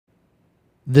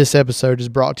This episode is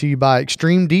brought to you by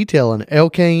Extreme Detail and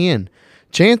LKN,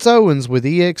 Chance Owens with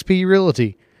eXp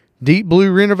Realty, Deep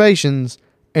Blue Renovations,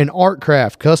 and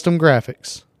Artcraft Custom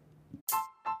Graphics.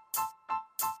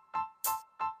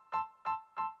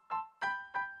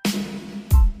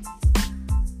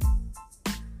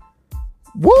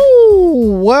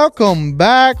 Woo! Welcome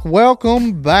back.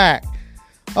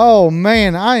 Oh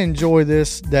man, I enjoy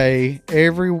this day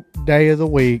every day of the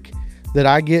week that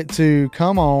I get to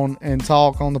come on and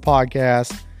talk on the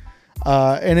podcast.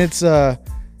 And it's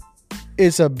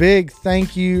a big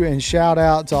thank you and shout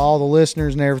out to all the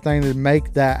listeners and everything that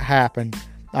make that happen.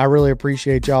 I really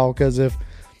appreciate y'all, because if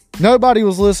nobody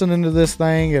was listening to this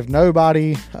thing, if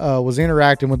nobody was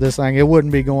interacting with this thing, it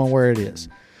wouldn't be going where it is.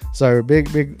 So big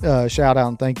shout out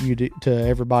and thank you to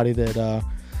everybody that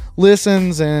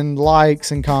listens and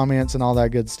likes and comments and all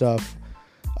that good stuff.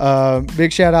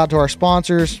 Big shout out to our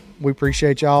sponsors. We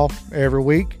appreciate y'all every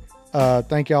week.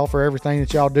 Thank y'all for everything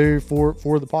that y'all do for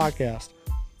the podcast.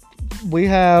 We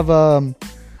have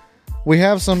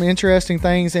some interesting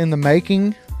things in the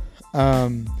making.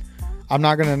 I'm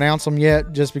not going to announce them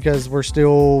yet, just because we're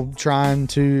still trying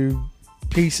to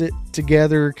piece it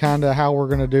together, kind of how we're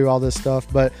going to do all this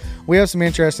stuff. But we have some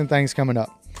interesting things coming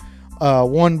up.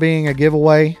 One being a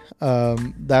giveaway.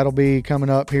 That'll be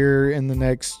coming up here in the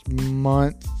next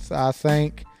month, I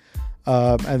think.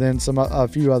 And then a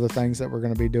few other things that we're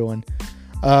going to be doing.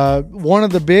 One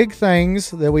of the big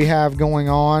things that we have going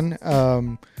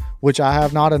on, which I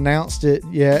have not announced it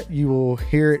yet, you will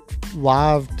hear it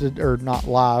live, or not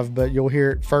live, but you'll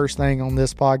hear it first thing on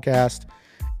this podcast,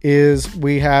 is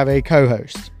we have a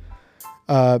co-host.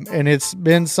 And it's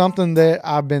been something that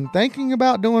I've been thinking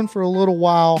about doing for a little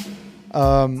while.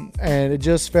 And it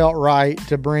just felt right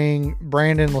to bring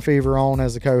Brandon Lefevre on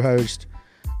as a co-host.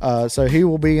 So he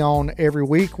will be on every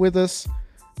week with us,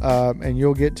 and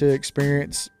you'll get to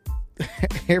experience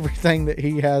everything that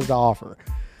he has to offer.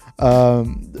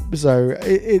 So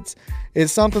it's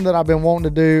something that I've been wanting to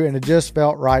do, and it just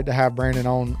felt right to have Brandon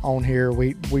on here.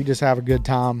 We just have a good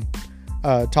time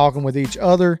talking with each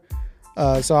other.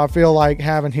 So I feel like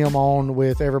having him on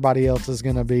with everybody else is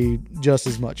going to be just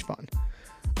as much fun.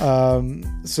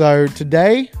 So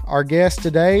today, our guest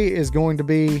today is going to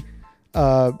be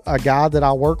a guy that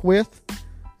I work with,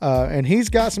 and he's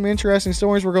got some interesting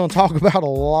stories. We're going to talk about a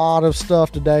lot of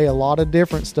stuff today, a lot of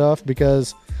different stuff,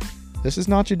 because this is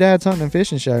not your dad's hunting and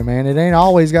fishing show, man. It ain't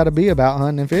always got to be about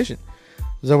hunting and fishing.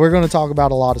 So we're going to talk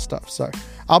about a lot of stuff. So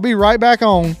I'll be right back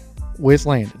on with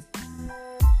Landon.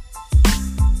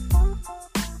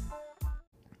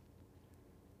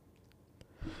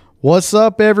 What's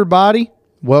up, everybody?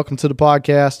 Welcome to the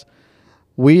podcast.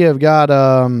 We've got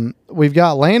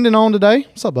Landon on today.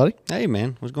 What's up, buddy? Hey,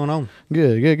 man. What's going on?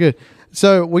 Good.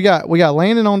 So we got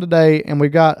Landon on today, and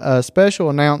we've got a special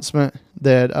announcement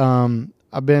that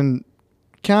I've been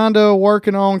kind of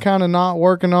working on, kind of not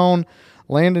working on.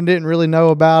 Landon didn't really know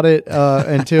about it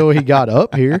until he got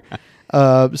up here.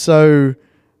 So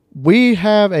we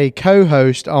have a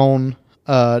co-host on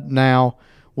now,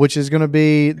 which is going to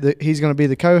be he's going to be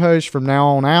the co-host from now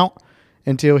on out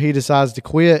until he decides to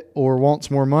quit or wants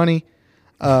more money.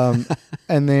 And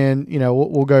then,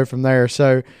 we'll go from there.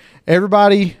 So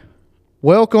everybody,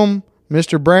 welcome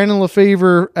Mr. Brandon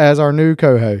Lefevre as our new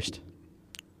co-host.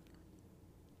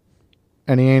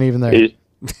 And he ain't even there.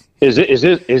 Is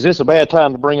this a bad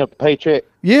time to bring up the paycheck?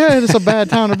 Yeah, it's a bad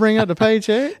time to bring up the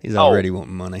paycheck. He's already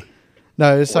wanting money.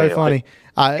 No, it's so funny.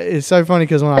 It's so funny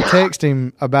because when I text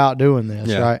him about doing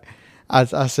this, right,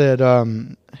 I said,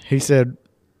 he said,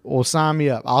 well, sign me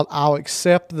up. I'll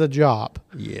accept the job.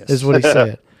 Yes. Is what he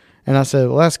said. And I said,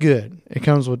 well, that's good. It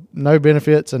comes with no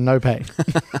benefits and no pay.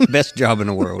 Best job in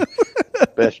the world.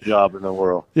 Best job in the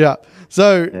world. Yeah.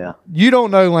 So you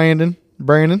don't know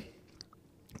Brandon?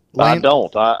 I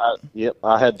don't.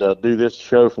 I had to do this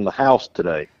show from the house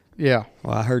today. Yeah.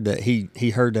 Well, I heard that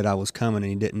he heard that I was coming and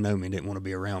he didn't know me, didn't want to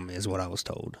be around me, is what I was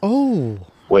told. Oh.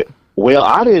 Well,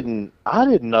 I didn't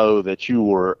know that you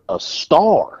were a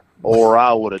star, or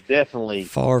I would have definitely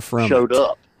showed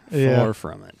up. Far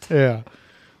from it. Yeah.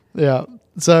 Yeah.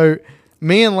 So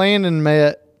me and Landon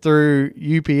met through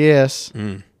UPS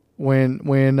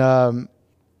whenever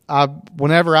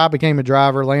I became a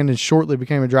driver. Landon shortly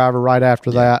became a driver right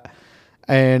after that.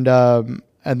 And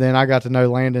then I got to know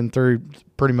Landon through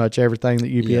pretty much everything that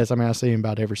UPS. Yeah. I mean, I see him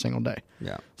about every single day.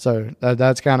 Yeah. So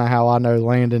that's kind of how I know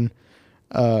Landon.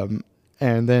 And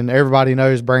then everybody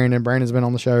knows Brandon. Brandon's been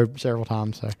on the show several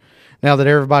times. So now that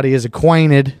everybody is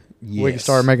acquainted, we can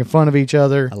start making fun of each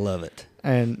other. I love it.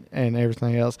 And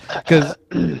everything else. Because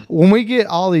when we get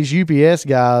all these UPS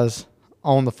guys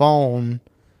on the phone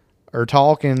or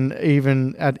talking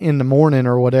even in the morning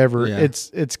or whatever. Yeah.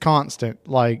 It's constant,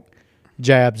 like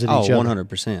jabs at each other.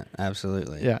 100%.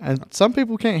 Absolutely. Yeah, and some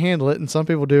people can't handle it, and some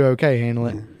people do okay handle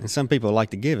it. And some people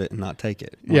like to give it and not take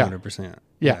it. 100%.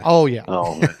 Yeah. Oh, yeah.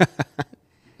 Oh, man.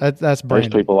 That's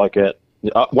Brandon. There's people like that.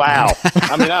 Wow.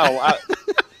 I mean,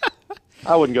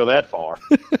 I wouldn't go that far.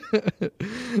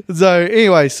 So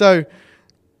anyway,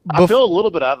 I feel a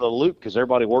little bit out of the loop because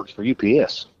everybody works for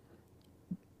UPS.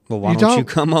 Well, why don't you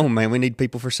come on, man? We need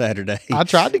people for Saturday. I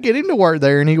tried to get him to work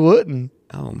there, and he wouldn't.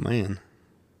 Oh, man.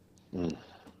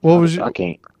 I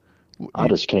can't. I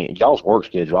just can't. Y'all's work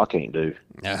schedule, I can't do.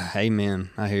 Hey, man,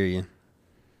 I hear you.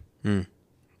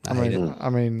 I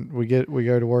mean, we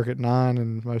go to work at 9,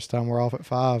 and most of the time we're off at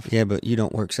 5. Yeah, but you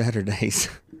don't work Saturdays.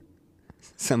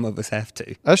 Some of us have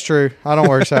to. That's true. I don't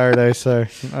work Saturdays, so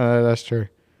that's true.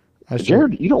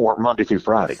 Jared, you don't work Monday through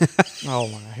Friday. Oh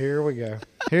my! Here we go.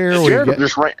 Jared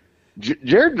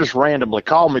just randomly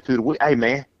called me through the week. Hey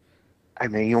man,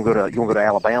 you want to go to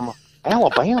Alabama?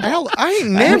 Alabama? I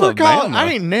ain't never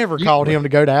called him to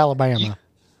go to Alabama.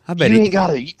 I bet you ain't got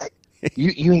to.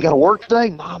 You ain't got to work today?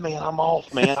 Nah, man, I'm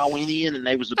off, man. I went in and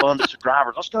there was abundance of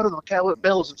drivers. Let's go to the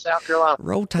Cabela's in South Carolina.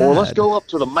 Roll Tide. Or let's go up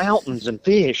to the mountains and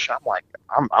fish. I'm like,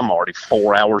 I'm already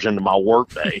 4 hours into my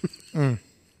work day. Yeah,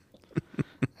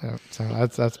 so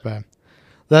that's bad.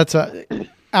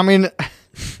 I mean,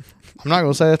 I'm not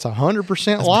gonna say that's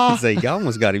 100% lie. You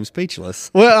almost got him speechless.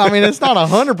 Well, I mean, it's not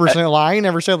 100% lie. I ain't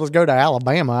never said let's go to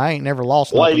Alabama. I ain't never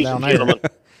lost nothing down there. Gentlemen,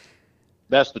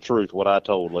 that's the truth. What I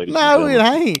told, ladies. No, it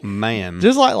ain't, man.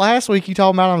 Just like last week, you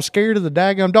talking about I'm scared of the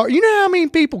daggum dark. You know how many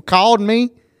people called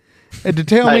me to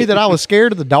tell me that I was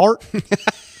scared of the dark?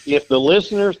 If the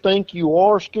listeners think you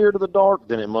are scared of the dark,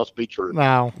 then it must be true.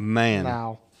 No,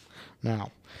 man.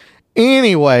 No.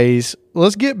 Anyways,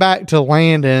 let's get back to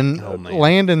Landon. Oh, man.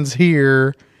 Landon's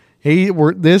here. He's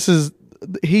part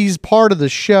of the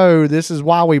show. This is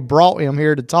why we brought him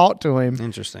here to talk to him.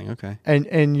 Interesting. Okay.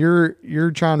 And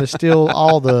you're trying to steal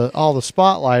all the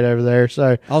spotlight over there.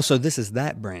 So also, this is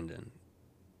that Brandon.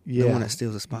 Yeah. The one that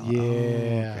steals the spotlight.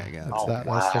 Yeah. Okay,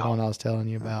 That's the one I was telling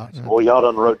you about. Well, y'all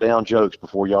done wrote down jokes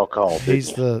before y'all called.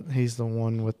 He's the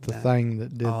one with the thing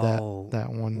that did that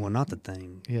one. Well, not the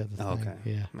thing. Yeah. The thing. Okay.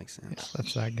 Yeah. Makes sense. Yeah,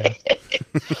 that's that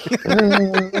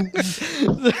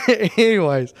guy.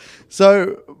 Anyways,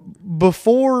 so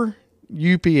before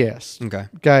UPS.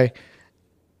 Okay.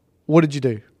 What did you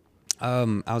do?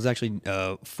 I was actually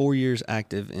 4 years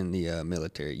active in the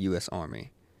military, U.S. Army,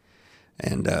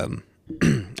 and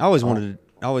I always wanted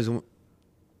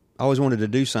to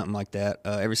do something like that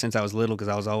ever since I was little, because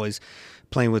I was always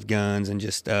playing with guns and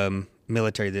just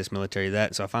military this, military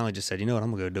that. So I finally just said, you know what,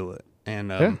 I'm gonna go do it.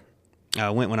 And I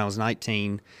went when I was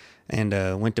 19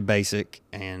 and went to basic,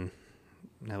 and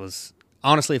that was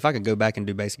honestly, if I could go back and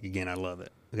do basic again, I'd love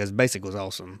it, because basic was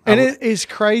awesome. And it's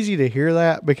crazy to hear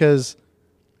that, because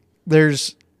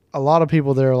there's a lot of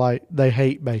people that are like, they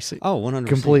hate basic. Oh, 100%.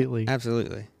 Completely.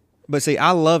 Absolutely. But see,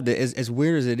 I loved it. As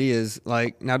weird as it is,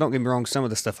 like, now don't get me wrong, some of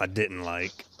the stuff I didn't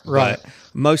like. Right. But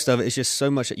most of it is just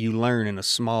so much that you learn in a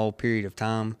small period of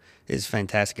time is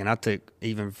fantastic. And I took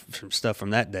even some stuff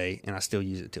from that day, and I still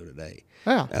use it till today.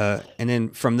 Yeah. And then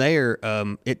from there,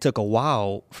 it took a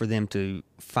while for them to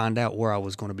find out where I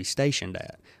was going to be stationed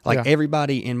at. Like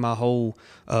everybody in my whole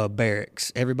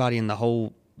barracks, everybody in the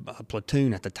whole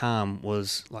platoon at the time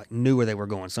was like, knew where they were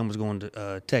going. Some was going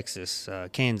to Texas,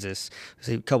 Kansas. I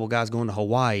see a couple guys going to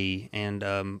Hawaii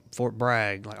and Fort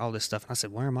Bragg, like all this stuff. And I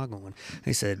said, where am I going?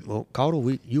 He said, well,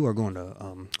 Caudle, you are going to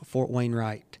Fort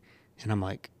Wainwright. And I'm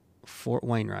like, Fort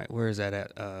Wainwright, where is that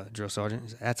at, drill sergeant? He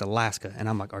said, that's Alaska. And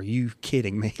I'm like, are you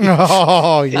kidding me?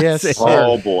 Oh, yes. Said,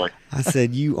 oh, boy. I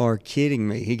said, you are kidding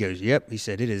me. He goes, yep. He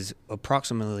said, it is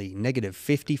approximately negative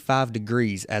 55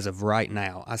 degrees as of right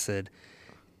now. I said,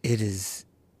 it's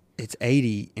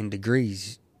 80 in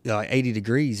degrees, 80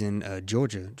 degrees in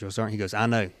Georgia, drill sergeant. He goes, I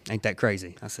know. Ain't that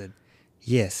crazy? I said,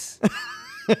 yes,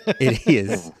 it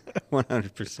is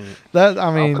 100%. That,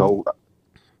 I mean, cold.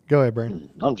 Go ahead, Brandon.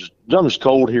 I'm just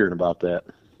cold hearing about that.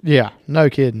 Yeah, no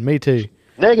kidding. Me too.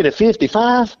 Negative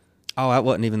 55? Oh, that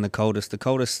wasn't even the coldest. The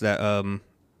coldest that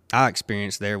I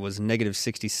experienced there was negative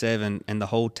 67, and the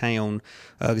whole town,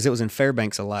 because it was in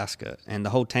Fairbanks, Alaska, and the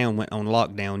whole town went on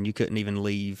lockdown. You couldn't even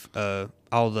leave.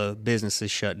 All the businesses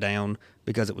shut down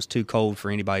because it was too cold for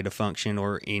anybody to function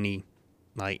or anybody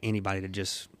to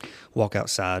just walk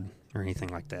outside or anything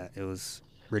like that. It was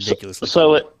ridiculously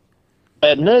cold.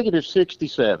 At negative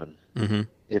 67, mm-hmm.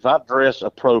 If I dress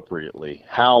appropriately,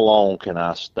 how long can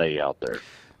I stay out there?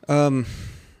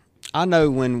 I know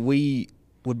when we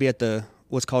would be at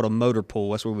what's called a motor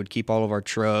pool, that's where we'd keep all of our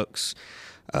trucks,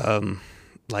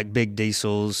 like big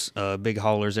diesels, big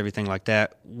haulers, everything like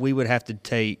that, we would have to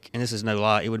take, and this is no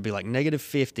lie, it would be like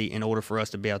 -50 in order for us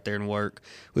to be out there and work.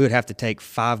 We would have to take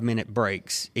 5-minute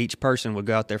breaks. Each person would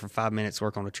go out there for 5 minutes,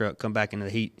 work on the truck, come back into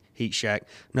the heat shack.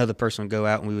 Another person would go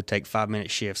out, and we would take 5-minute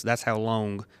shifts. That's how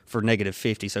long for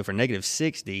 -50. So for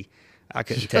 -60, I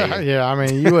couldn't tell you. Yeah, I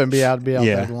mean, you wouldn't be able to be out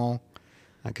that long.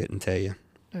 I couldn't tell you.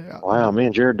 Yeah. Wow, me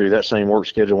and Jared do that same work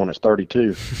schedule when it's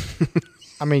 32.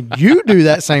 I mean, you do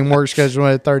that same work schedule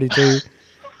at 32.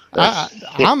 I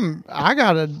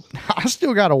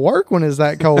still gotta work when it's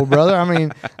that cold, brother. I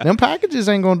mean, them packages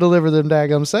ain't gonna deliver them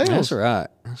daggum sales. That's right.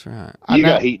 That's right. You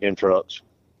got heat in trucks.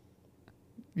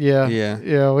 Yeah,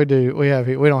 we do. We have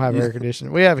heat. We don't have air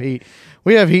conditioning. We have heat.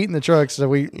 We have heat in the truck, so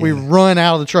we run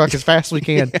out of the truck as fast as we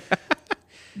can.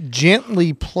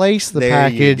 Gently place the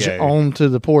package onto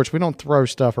the porch. We don't throw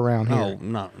stuff around here. Oh,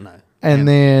 no. And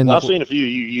then I've seen a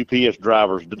few UPS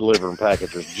drivers delivering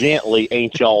packages. Gently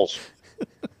ain't y'all's.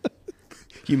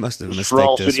 You must have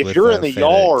mistaken us if with you're in the FedEx.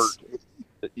 yard,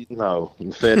 no,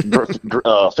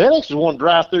 FedEx is one to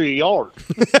drive through your yard.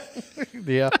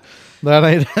 Yeah, that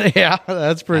ain't. Yeah,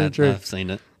 that's pretty true. I've seen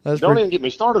it. Don't even get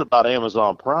me started about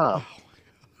Amazon Prime.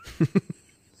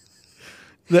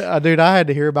 Dude, I had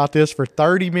to hear about this for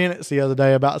 30 minutes the other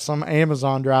day about some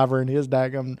Amazon driver in his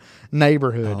daggum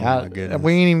neighborhood. Oh, my goodness.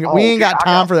 We ain't got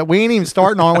time for that. We ain't even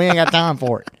starting on it. We ain't got time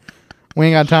for it. We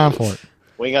ain't got time for it.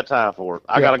 We ain't got time for it.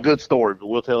 I got a good story, but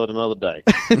we'll tell it another day.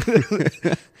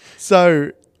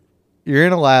 So, you're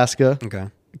in Alaska.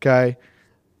 Okay.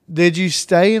 Did you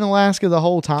stay in Alaska the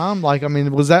whole time? Like, I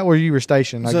mean, was that where you were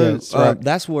stationed? I guess. Right?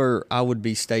 That's where I would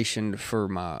be stationed for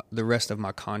the rest of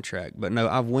my contract. But no,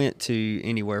 I went to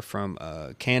anywhere from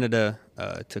Canada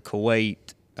to Kuwait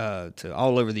to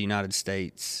all over the United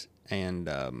States, and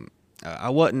I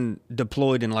wasn't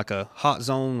deployed in like a hot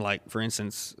zone, like for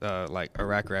instance, like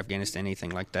Iraq or Afghanistan, anything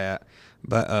like that.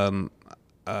 But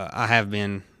I have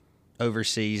been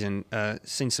overseas and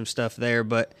seen some stuff there,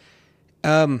 but.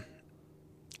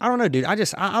 I don't know, dude.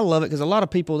 I love it because a lot of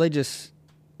people,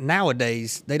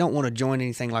 nowadays, they don't want to join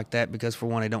anything like that because, for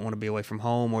one, they don't want to be away from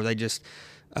home, or they just,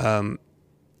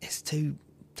 it's too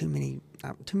many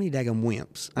daggum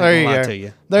wimps. There you go. To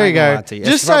you. There you go.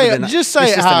 Just say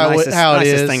it how it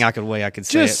is. Thing I could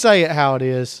say. Just say it how it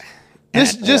is.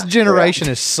 This generation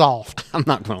is soft. I'm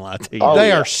not going to lie to you.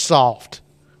 They are soft.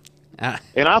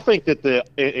 And I think that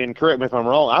and correct me if I'm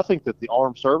wrong, I think that the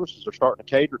armed services are starting to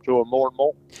cater to them more and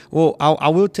more. Well, I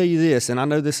will tell you this, and I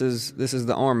know this is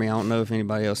the Army. I don't know if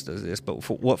anybody else does this, but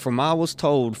from I was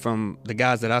told from the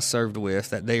guys that I served with,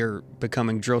 that they are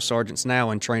becoming drill sergeants now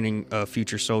and training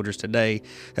future soldiers today,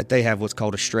 that they have what's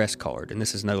called a stress card, and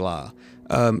this is no lie.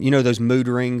 You know those mood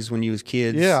rings when you was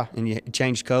kids? Yeah. And you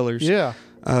changed colors? Yeah.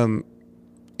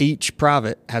 Each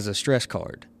private has a stress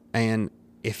card, and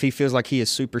if he feels like he is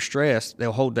super stressed,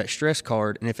 they'll hold that stress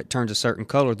card, and if it turns a certain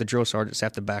color, the drill sergeants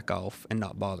have to back off and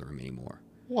not bother him anymore.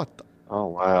 What the? Oh,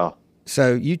 wow.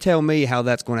 So you tell me how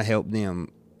that's going to help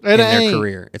them in their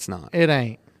career. It's not. It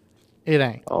ain't.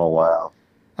 Oh, wow.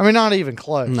 I mean, not even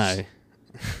close. No.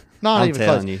 Not I'm even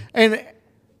telling close. you. And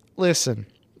listen,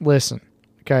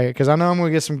 okay, because I know I'm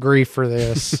going to get some grief for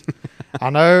this.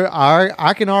 I know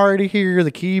I can already hear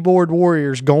the keyboard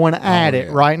warriors going at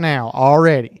it right now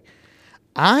already.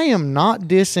 I am not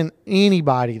dissing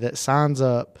anybody that signs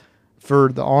up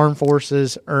for the armed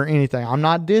forces or anything. I'm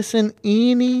not dissing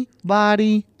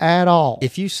anybody at all.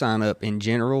 If you sign up in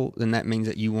general, then that means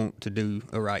that you want to do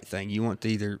a right thing. You want to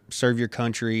either serve your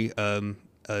country,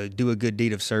 do a good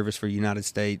deed of service for the United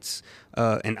States.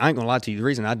 And I ain't going to lie to you, the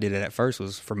reason I did it at first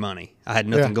was for money. I had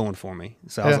nothing going for me.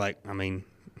 So I was like, I mean...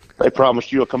 They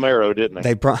promised you a Camaro, didn't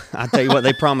they? I tell you what,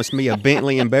 they promised me a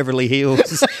Bentley in Beverly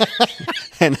Hills,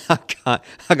 and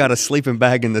I got a sleeping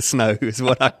bag in the snow is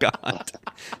what I got.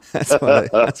 That's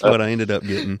what I ended up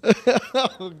getting.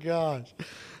 Oh gosh,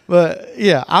 but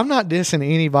yeah, I'm not dissing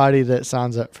anybody that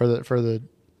signs up for the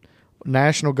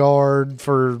National Guard,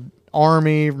 for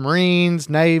Army, Marines,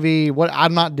 Navy.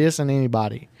 I'm not dissing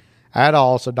anybody at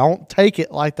all. So don't take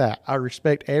it like that. I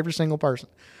respect every single person.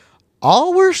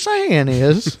 All we're saying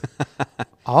is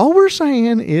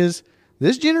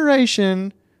this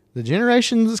generation, the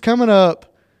generations that's coming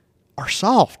up, are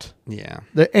soft. Yeah.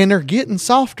 They're getting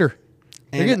softer.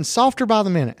 They're getting softer by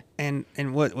the minute. And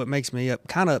what makes me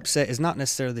kind of upset is not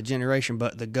necessarily the generation,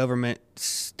 but the government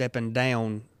stepping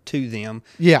down to them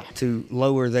to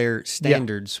lower their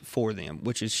standards for them,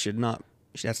 which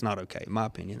that's not okay. In my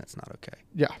opinion, that's not okay.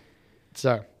 Yeah.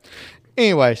 So,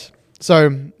 anyways,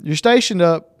 you're stationed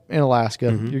up in Alaska.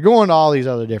 Mm-hmm. You're going to all these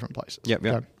other different places. Yep.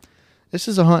 Okay? This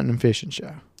is a hunting and fishing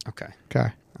show. Okay. Okay.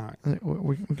 All right.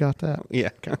 We got that. Yeah.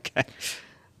 Okay.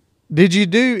 Did you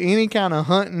do any kind of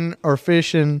hunting or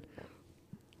fishing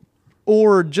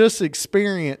or just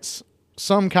experience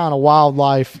some kind of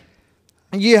wildlife?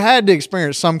 You had to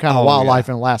experience some kind of wildlife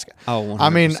in Alaska. Oh, 100%. I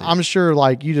mean, I'm sure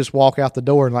like you just walk out the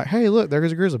door and like, hey, look,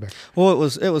 there's a grizzly bear. Well,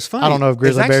 it was funny. I don't know if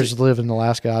grizzly bears live in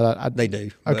Alaska. They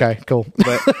do. Okay, cool.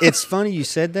 But it's funny you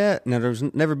said that. Now, there's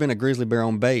never been a grizzly bear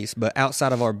on base, but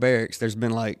outside of our barracks, there's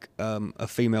been like a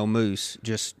female moose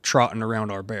just trotting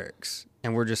around our barracks.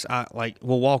 And we're just,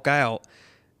 we'll walk out.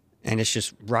 And it's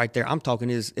just right there. I'm talking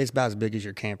it's about as big as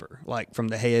your camper, like from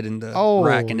the head and the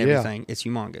rack and everything. It's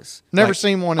humongous. Never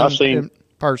seen one in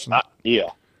person.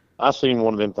 I seen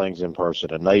one of them things in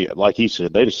person, and they, like he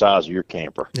said, they the size of your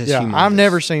camper. It's humongous. I've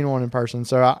never seen one in person,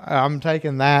 so I'm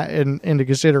taking that into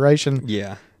consideration.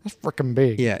 Yeah, that's freaking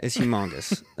big. Yeah, it's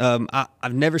humongous.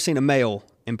 I've never seen a male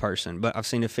in person, but I've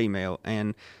seen a female,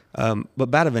 and but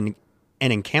about an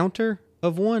encounter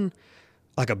of one.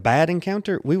 Like a bad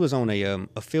encounter, we was on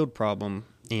a field problem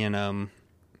in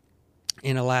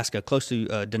Alaska, close to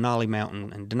Denali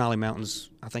Mountain, and Denali Mountain's,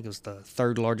 I think it was the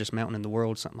third largest mountain in the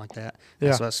world, something like that.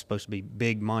 Yeah. So that's supposed to be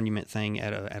big monument thing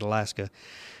at Alaska,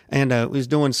 and we was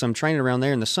doing some training around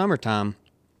there in the summertime,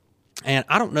 and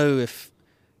I don't know if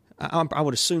I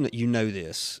would assume that you know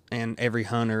this, and every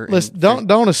hunter. Listen,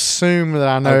 don't assume that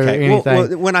I know anything.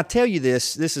 Well, when I tell you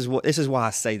this is why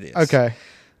I say this. Okay.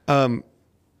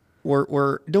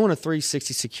 We're doing a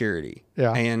 360 security.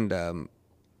 Yeah. And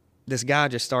this guy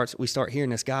we start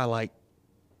hearing this guy like,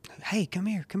 hey, come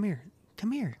here.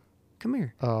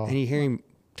 Oh. And you hear him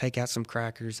take out some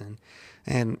crackers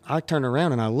and I turn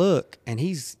around and I look and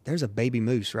there's a baby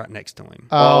moose right next to him.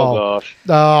 Oh gosh.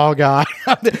 Oh God.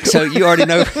 So you already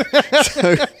know.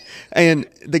 And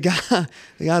the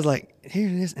guy's like, here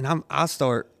it is. And I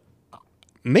start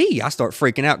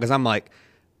freaking out because I'm like,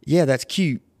 yeah, that's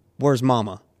cute. Where's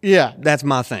mama? Yeah. That's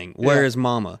my thing. Where is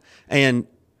mama? And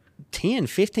 10,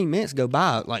 15 minutes go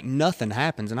by, like nothing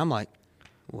happens. And I'm like,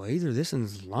 well, either this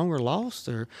is longer lost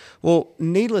or... Well,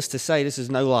 needless to say, this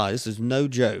is no lie. This is no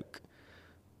joke.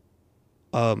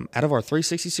 Out of our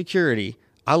 360 security,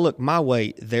 I look my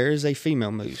way, there is a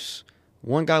female moose.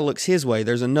 One guy looks his way,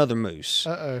 there's another moose.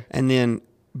 Uh-oh. And then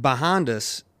behind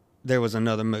us, there was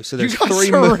another moose. So there's you got three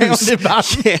surrounded moose. By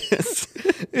Yes.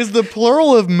 Is the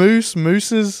plural of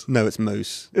mooses? No, it's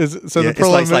moose. The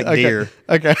plural it's like deer.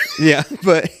 Okay. Yeah,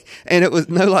 and it was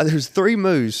no lie. There's three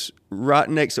moose right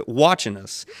next to watching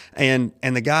us, and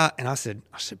the guy and I said,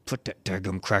 put that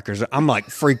daggum crackers. I'm like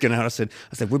freaking out. I said,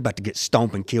 we're about to get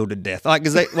stomped and killed to death. Like,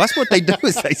 cause that's what they do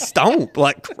is they stomp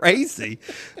like crazy.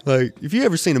 Like, if you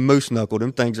ever seen a moose knuckle,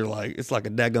 them things are like it's like a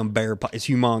daggum bear. It's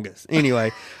humongous.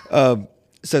 Anyway.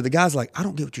 So the guy's like, I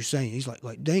don't get what you're saying. He's like,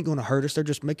 they ain't going to hurt us. They're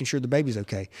just making sure the baby's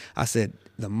okay. I said,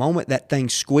 the moment that thing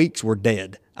squeaks, we're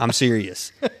dead. I'm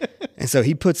serious. And so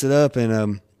he puts it up,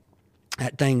 and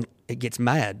that thing, it gets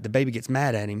mad. The baby gets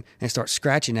mad at him and starts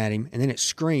scratching at him, and then it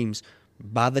screams.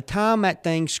 By the time that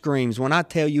thing screams, when I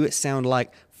tell you it sounded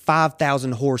like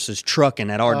 5,000 horses trucking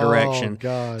at our direction.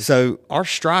 God. So our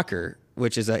striker,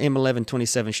 which is a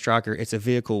M1127 striker, it's a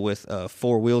vehicle with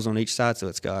 4 wheels on each side, so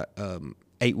it's got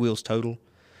 8 wheels total.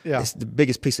 Yeah. It's the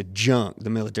biggest piece of junk the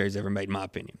military's ever made, in my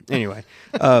opinion. Anyway,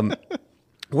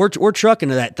 we're trucking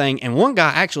to that thing, and one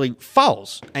guy actually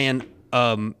falls, and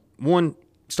one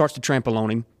starts to trample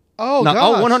on him. Oh, gosh.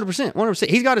 100%.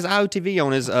 He's got his IOTV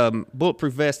on his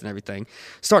bulletproof vest and everything.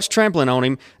 Starts trampling on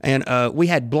him, and we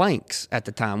had blanks at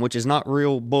the time, which is not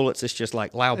real bullets. It's just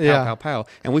like loud, pow, pow, pow.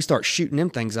 And we start shooting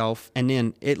them things off, and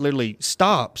then it literally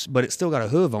stops, but it's still got a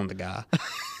hoof on the guy.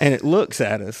 And it looks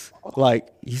at us like,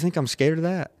 you think I'm scared of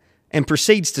that? And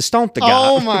proceeds to stomp the guy.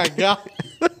 Oh, my God.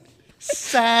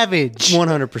 Savage.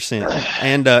 100%.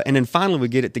 And then finally we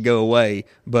get it to go away.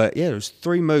 But yeah, there's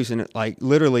 3 moose, and it like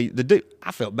literally the dude.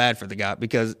 I felt bad for the guy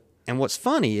because. And what's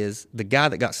funny is the guy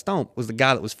that got stomped was the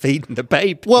guy that was feeding the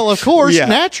baby. Well, of course,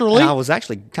 naturally. And I was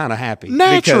actually kind of happy.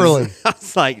 Naturally.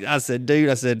 I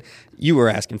said, you were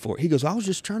asking for it. He goes, I was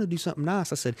just trying to do something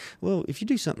nice. I said, well, if you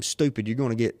do something stupid, you're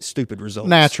going to get stupid results.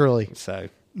 Naturally. So.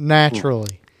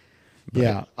 Naturally.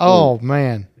 Yeah. Oh,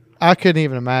 man. I couldn't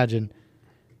even imagine.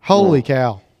 Holy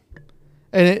cow.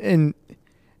 And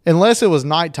unless it was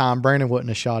nighttime, Brandon wouldn't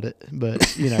have shot it.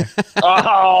 But, you know.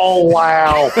 Oh,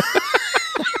 wow.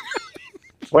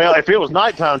 Well, if it was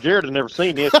nighttime, Jared had never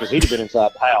seen this because he'd have been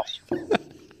inside the house.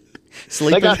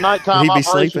 Sleeping? They got nighttime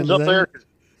operations up there.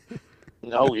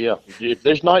 Oh, yeah. If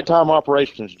there's nighttime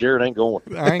operations, Jared ain't going.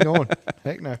 I ain't going.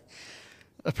 Heck no.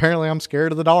 Apparently, I'm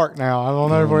scared of the dark now. I don't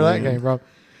know where that came from.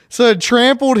 So it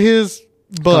trampled his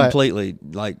butt. Completely,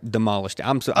 like, demolished it.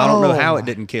 I don't know how it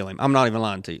didn't kill him. I'm not even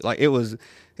lying to you. Like, it was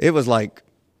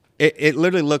It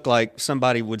literally looked like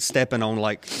somebody was stepping on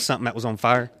like something that was on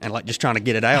fire and like just trying to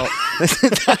get it out.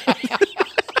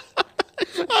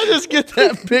 I just get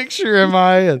that picture in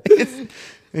my head.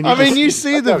 You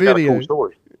see the video. Cool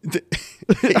story.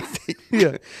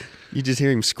 Yeah. You just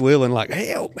hear him squealing like,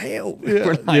 help. Yeah.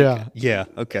 We're like, yeah,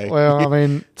 okay.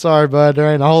 Well, sorry, bud.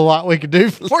 There ain't a whole lot we could do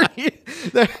for you.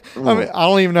 I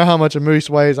don't even know how much a moose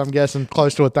weighs. I'm guessing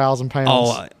close to 1,000 pounds.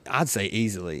 Oh, I'd say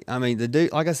easily. I mean, the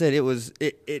dude, like I said,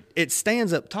 it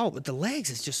stands up tall, but the legs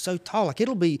is just so tall. Like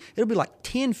it'll be like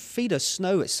 10 feet of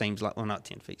snow. It seems like, well, not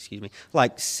 10 feet, excuse me,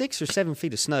 like 6 or 7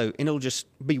 feet of snow, and it'll just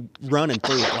be running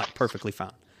through it like perfectly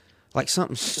fine, like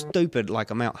something stupid like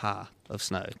a mount high of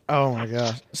snow. Oh my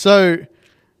gosh! So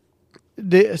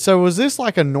was this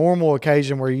like a normal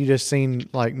occasion where you just seen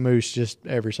like moose just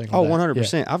every single day?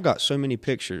 100%. Yeah. I've got so many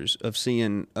pictures of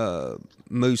seeing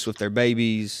moose with their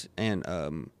babies and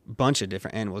bunch of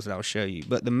different animals that I'll show you.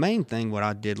 But the main thing, what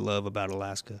I did love about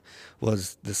Alaska,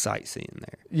 was the sightseeing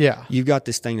there. Yeah, You've got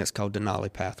this thing that's called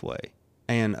Denali Pathway,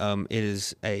 and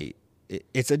it's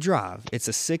a drive. It's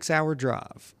a 6-hour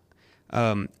drive.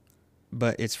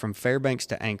 But it's from Fairbanks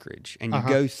to Anchorage, and you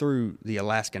go through the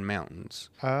Alaskan mountains,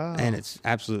 and it's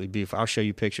absolutely beautiful. I'll show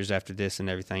you pictures after this and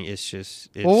everything.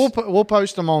 Well, we'll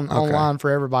post them online for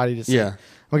everybody to see. Yeah,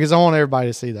 because I want everybody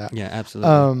to see that. Yeah,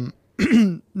 absolutely.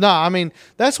 No, I mean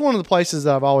that's one of the places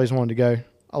that I've always wanted to go.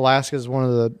 Alaska is one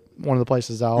of the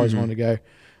places I always wanted to go.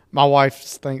 My wife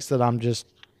thinks that I'm just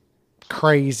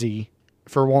crazy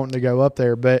for wanting to go up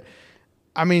there, but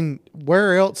I mean,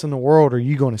 where else in the world are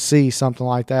you going to see something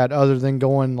like that other than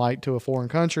going like to a foreign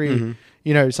country,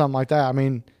 something like that? I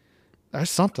mean,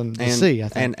 that's something to see, I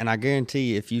think. And I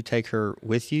guarantee if you take her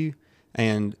with you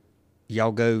and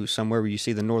y'all go somewhere where you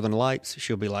see the Northern Lights,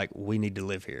 she'll be like, we need to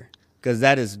live here. Because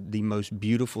that is the most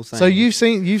beautiful thing. So you've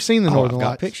seen the Northern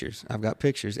Lights? I've got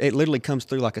pictures. It literally comes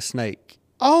through like a snake.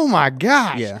 Oh my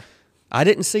gosh. Yeah. I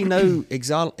didn't see no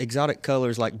exotic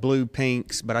colors like blue,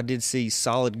 pinks, but I did see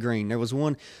solid green. There was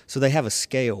one, so they have a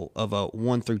scale of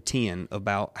 1 through 10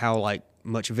 about how like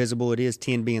much visible it is,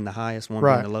 10 being the highest, 1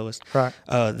 being the lowest. Right.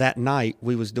 That night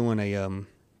we was doing a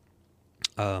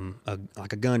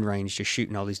gun range, just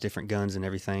shooting all these different guns and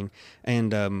everything,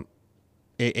 and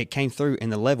it came through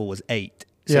and the level was 8.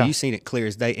 So you seen it clear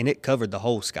as day, and it covered the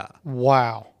whole sky.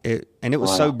 Wow! It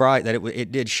was so bright that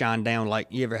it did shine down. Like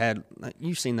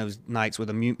you've seen those nights where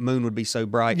the moon would be so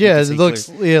bright. Yeah, it looks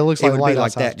like it would light be like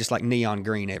outside. that, just like neon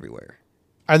green everywhere.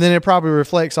 And then it probably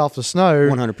reflects off the snow.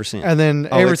 100%. And then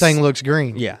everything looks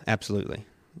green. Yeah, absolutely.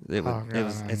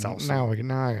 It's awesome. Now I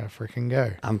gotta freaking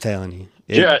go. I'm telling you,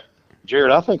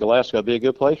 Jared, I think Alaska would be a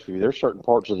good place for you. There's certain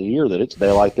parts of the year that it's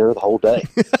daylight there the whole day.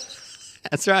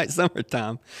 That's right,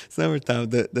 summertime.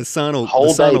 The sun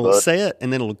will set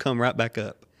and then it'll come right back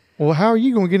up. Well, how are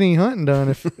you going to get any hunting done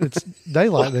if it's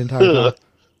daylight the entire time?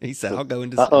 He said, "I'll go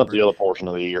into I hunt the other portion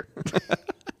of the year."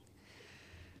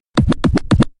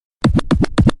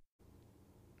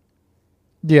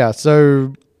 Yeah,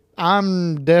 so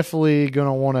I'm definitely going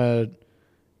to want to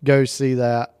go see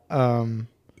that.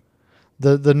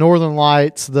 The Northern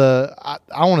Lights. I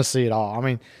want to see it all. I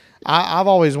mean, I've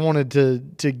always wanted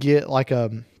to get like a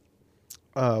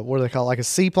what do they call it? Like a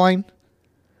seaplane,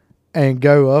 and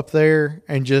go up there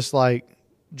and just like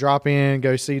drop in,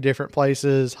 go see different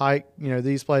places, hike,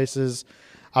 these places.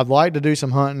 I'd like to do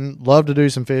some hunting, love to do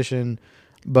some fishing,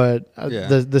 but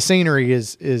the scenery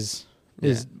is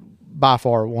by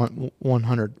far 100%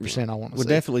 I want to see. Well,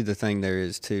 definitely the thing there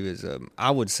is too is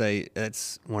I would say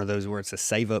that's one of those where it's a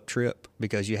save up trip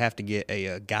because you have to get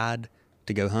a guide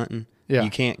to go hunting. Yeah. You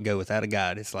can't go without a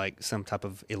guide. It's like some type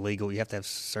of illegal. You have to have a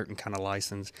certain kind of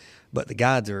license. But the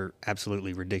guides are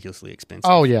absolutely ridiculously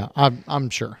expensive. Oh, yeah. I'm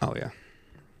sure. Oh, yeah.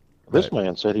 This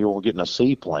man said he won't get in a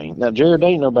seaplane. Now, Jared, there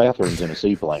ain't no bathrooms in a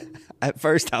seaplane. At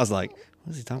first, I was like,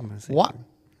 what is he talking about? What?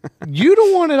 You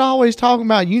the one that always talking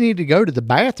about you need to go to the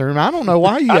bathroom. I don't know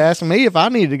why you asking me if I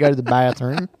need to go to the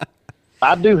bathroom.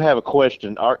 I do have a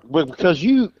question. Because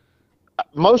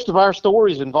most of our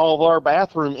stories involve our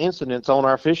bathroom incidents on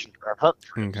our hunting trips.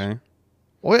 Okay.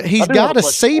 Well, he's got a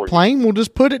seaplane. We'll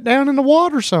just put it down in the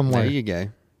water somewhere. There you go.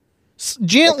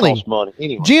 Gently. Costs money.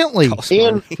 Anyway. Gently.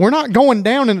 We're not going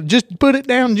down and just put it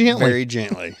down gently. Very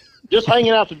gently. Just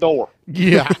hanging out the door.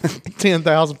 Yeah.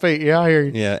 10,000 feet. Yeah, I hear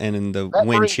you. Yeah, and in the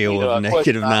wind chill of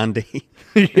negative 90.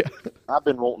 Yeah. I've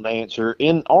been wanting to answer.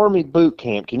 In Army boot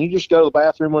camp, can you just go to the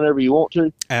bathroom whenever you want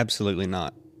to? Absolutely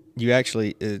not. You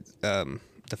actually, the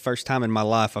first time in my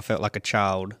life, I felt like a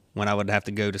child when I would have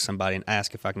to go to somebody and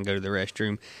ask if I can go to the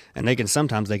restroom, and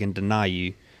sometimes they can deny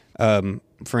you.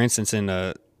 For instance, in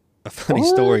a funny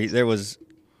story,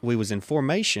 we was in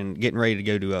formation getting ready to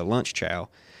go to a lunch chow,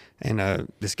 And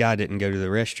this guy didn't go to the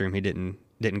restroom. He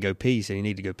didn't go pee. He said he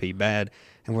needed to go pee bad.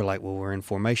 And we're like, well, we're in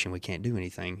formation. We can't do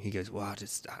anything. He goes, well, I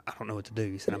don't know what to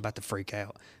do. He said, I'm about to freak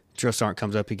out. Drill sergeant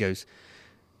comes up. He goes,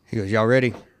 y'all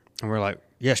ready? And we're like,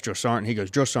 yes, drill sergeant. He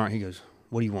goes, drill sergeant. He goes,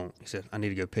 what do you want? He said, I need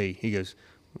to go pee. He goes,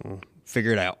 well,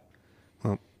 figure it out.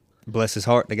 Well, bless his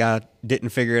heart, the guy didn't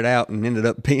figure it out and ended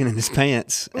up peeing in his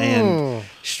pants and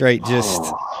straight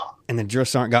just. And then drill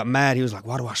sergeant got mad. He was like,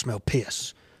 why do I smell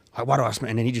piss? Like, why do I smell?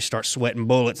 And then he just starts sweating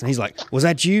bullets. And he's like, was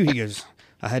that you? He goes,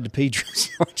 I had to pee, drill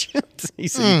sergeant. He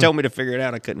said, you told me to figure it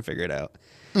out. I couldn't figure it out.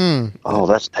 Oh,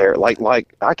 that's terrible.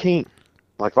 Like I can't.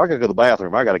 Like, if I gotta go to the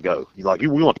bathroom, I gotta go. We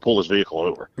want to pull this vehicle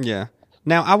over. Yeah.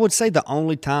 Now, I would say the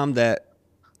only time that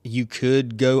you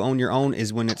could go on your own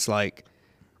is when it's like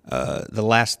the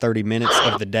last 30 minutes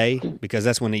of the day, because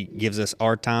that's when he gives us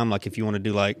our time. Like, if you want to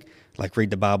do like read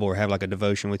the Bible or have like a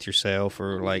devotion with yourself,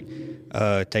 or like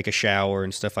take a shower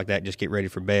and stuff like that, just get ready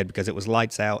for bed, because it was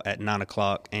lights out at 9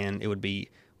 o'clock, and it would be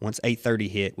once 8:30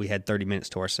 hit, we had 30 minutes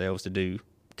to ourselves to do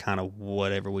kind of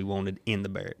whatever we wanted in the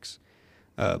barracks.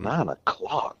 9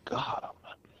 o'clock, God,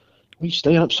 what are you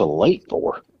staying up so late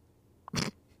for?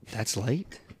 That's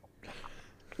late.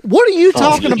 What are you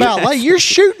talking about? Like, you're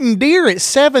shooting deer at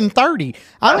 7:30.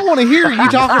 I don't want to hear you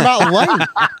talking about late.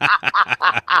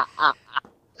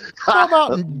 How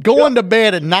about going to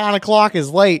bed at 9 o'clock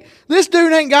is late? This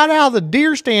dude ain't got out of the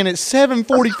deer stand at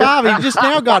 7:45. He just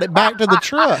now got it back to the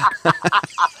truck.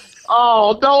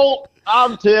 Oh, don't.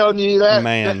 I'm telling you that.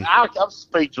 Man. I'm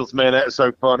speechless, man. That's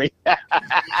so funny.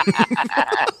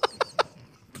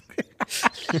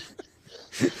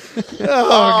 Oh,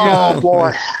 God.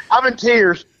 Boy. I'm in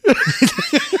tears.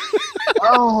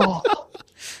 Oh.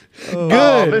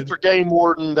 Good. Mr. Game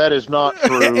Warden, that is not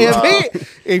true.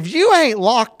 If you ain't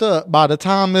locked up by the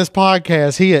time this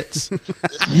podcast hits,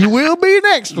 you will be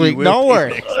next week. Don't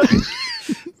worry.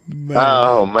 Man.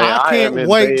 Oh, man. I can't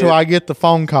wait till I get the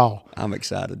phone call. I'm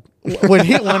excited. When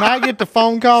I get the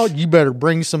phone call, you better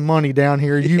bring some money down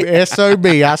here, you SOB.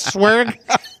 I swear.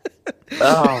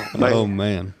 Oh,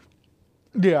 man.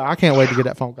 Yeah, I can't wait to get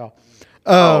that phone call.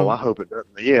 I hope it doesn't.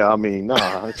 Yeah, I mean,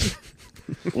 no.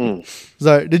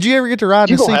 So, did you ever get to ride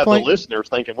in a seaplane? You're going to have the listeners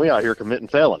thinking we out here committing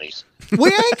felonies. We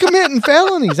ain't committing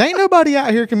felonies. Ain't nobody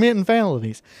out here committing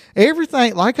felonies.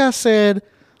 Everything, like I said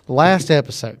last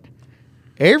episode,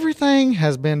 everything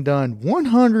has been done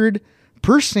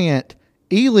 100%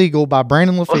 illegal by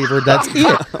Brandon Lefevre. That's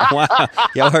it. Wow.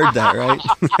 Y'all heard that,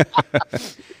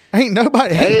 right? Ain't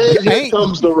nobody. And here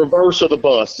comes the reverse of the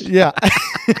bus. Yeah.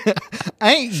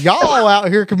 Ain't y'all out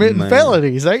here committing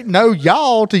felonies. Ain't no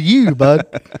y'all to you, bud.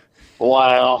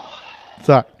 Wow.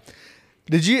 Sorry.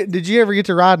 Did you ever get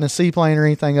to ride in a seaplane or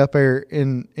anything up there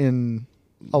in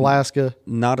Alaska?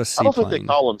 Not a seaplane. I don't think they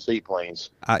call them seaplanes.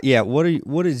 Yeah. What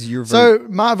is your version? So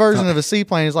my version of a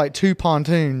seaplane is like two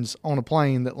pontoons on a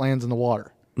plane that lands in the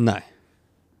water. No.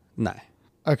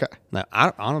 Okay. No,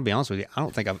 I'm gonna be honest with you. I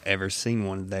don't think I've ever seen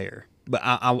one there. But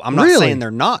I'm not saying they're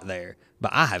not there,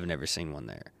 but I have never seen one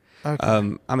there.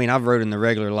 Okay. I mean, I've rode in the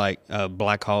regular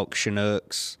Black Hawk,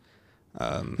 Chinooks.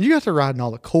 You got to ride in all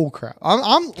the cool crap.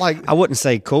 I'm like, I wouldn't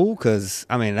say cool, because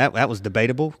I mean that was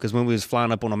debatable, because when we was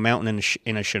flying up on a mountain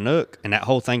in a Chinook, and that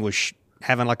whole thing was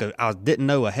having like I didn't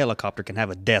know a helicopter can have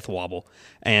a death wobble,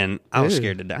 and I was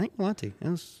scared to die. I ain't gonna lie to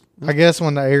you. I guess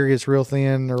when the air gets real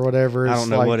thin or whatever. I don't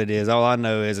know what it is. All I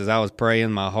know is I was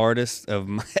praying my hardest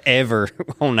ever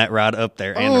on that ride up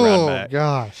there and the ride back. Oh,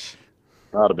 gosh.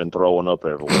 I'd have been throwing up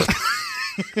everywhere.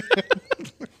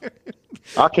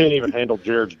 I can't even handle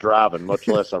Jared's driving, much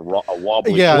less a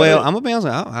wobbly. Yeah. Well, I'm going to be honest,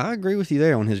 I agree with you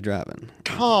there on his driving.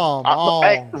 Come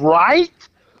on. Right?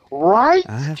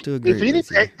 I have to agree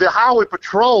with you. The Highway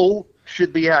Patrol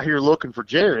should be out here looking for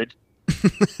Jared.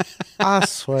 I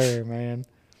swear, man.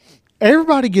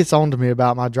 Everybody gets on to me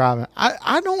about my driving.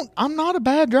 I'm not a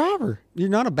bad driver. You're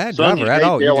not a bad driver at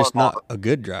all. You're just not a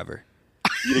good driver.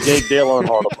 You'd have gave Dale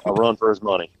Earnhardt a run for his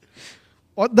money.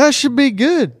 Well, that should be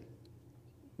good.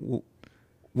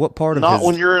 What part of Not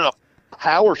when you're in a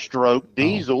power stroke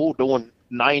diesel doing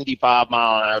 95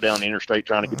 mile an hour down the interstate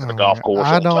trying to get to the golf course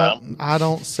I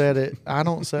don't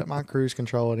set my cruise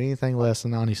control at anything less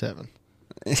than 97.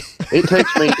 It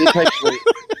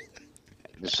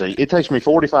takes me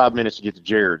 45 minutes to get to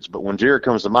Jared's, but when Jared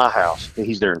comes to my house,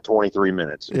 he's there in 23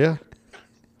 minutes. Yeah.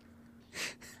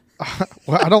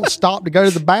 Well, I don't stop to go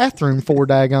to the bathroom 4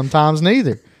 daggum times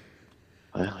neither.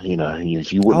 Well,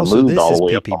 if you wouldn't have moved all the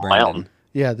way up the mountain.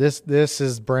 Yeah, this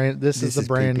is the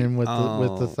Brandon with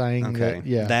the thing. Okay.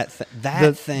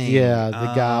 That thing. Yeah,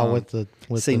 the guy with the.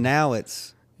 Now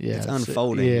it's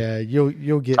unfolding.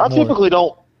 You'll get. I typically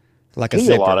don't like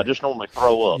pee a lot. I just normally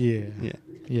throw up. Yeah.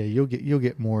 Yeah, you'll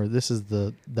get more. This is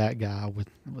that guy with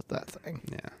that thing.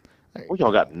 Yeah. Well,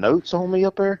 y'all got notes on me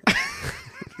up there?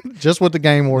 Just what the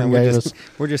game warden gave us.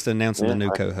 We're just announcing the new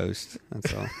co-host.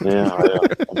 That's all. Yeah,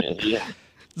 I mean, yeah.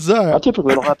 So I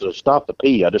typically don't have to stop to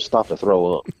pee. I just stop to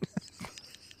throw up.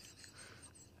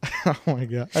 oh my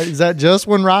god, is that just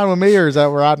when riding with me, or is that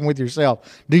riding with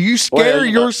yourself? Do you scare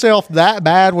yourself that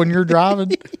bad when you're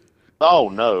driving? Oh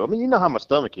no! I mean, you know how my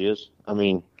stomach is. I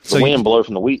mean, the wind blows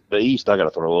from the east. I got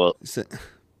to throw up.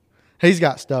 He's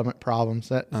got stomach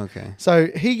problems. Okay. So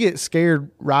he gets scared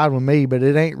riding with me, but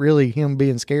it ain't really him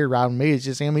being scared riding with me. It's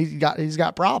just him. He's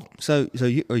got problems. So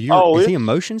is he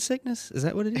motion sickness? Is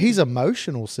that what it is? He's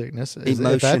emotional sickness.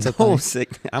 Emotional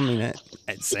sickness. I mean,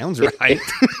 that sounds right.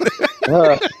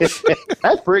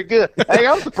 That's pretty good. Hey,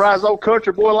 I'm surprised old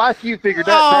country boy like you figured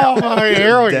that out. Oh,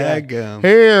 here we go.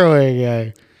 Here we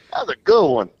go. That's a good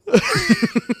one.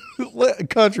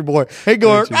 Country boy. He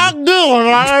going, I'm doing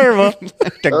whatever.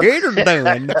 The gator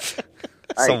doing.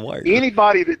 Hey,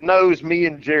 anybody that knows me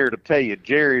and Jared will tell you,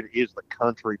 Jared is the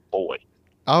country boy.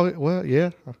 Oh, well,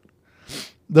 yeah.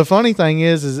 The funny thing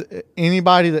is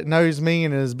anybody that knows me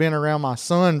and has been around my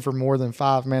son for more than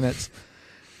 5 minutes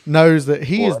knows that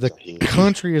he is the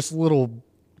countryest little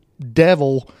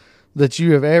devil that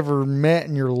you have ever met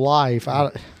in your life.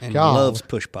 And loves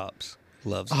push pops.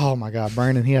 Loves it. Oh my God,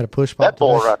 Brandon, he had a push pop. That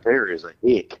boy right there is a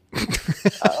hick.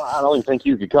 I don't even think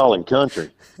you could call him country.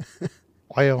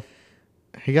 Well,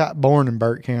 he got born in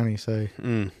Burt County, so.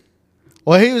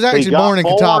 Well, he was actually born in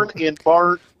Catawba. In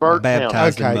Burt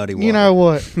Baptized County. in muddy water. You know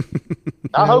what?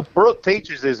 I hope Brooke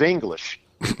teaches his English.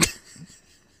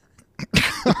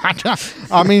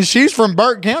 I mean, she's from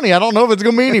Burt County. I don't know if it's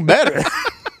going to be any better.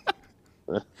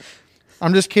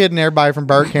 I'm just kidding, everybody from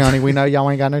Burt County. We know y'all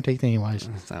ain't got no teeth anyways.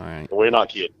 That's all right. We're not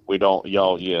kidding. We don't.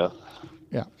 Y'all, yeah.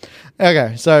 Yeah.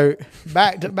 Okay, so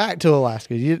back to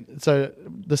Alaska. So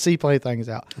the seaplane thing is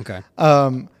out. Okay.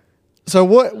 So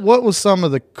what was some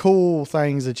of the cool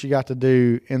things that you got to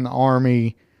do in the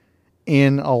Army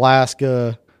in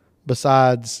Alaska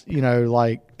besides,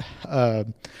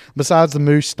 besides the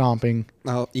moose stomping?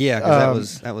 Oh yeah,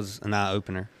 because that was an eye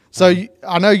opener. So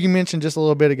I know you mentioned just a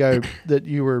little bit ago that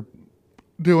you were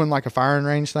doing like a firing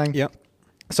range thing. Yep.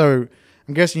 So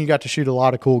I'm guessing you got to shoot a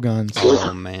lot of cool guns.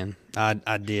 Oh man,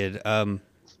 I did.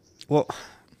 Well,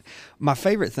 my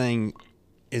favorite thing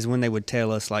is when they would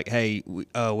tell us like, "Hey, we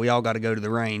all got to go to the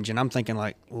range," and I'm thinking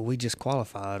like, "Well, we just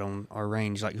qualified on our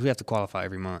range. Like, we have to qualify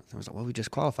every month." I was like, "Well, we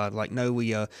just qualified." Like, no, we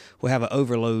have an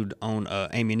overload on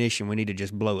ammunition. We need to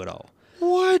just blow it all.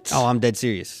 What? Oh, I'm dead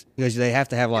serious because they have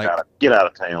to have like get out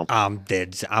of town. I'm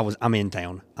dead. I'm in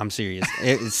town. I'm serious.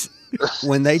 It's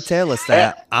when they tell us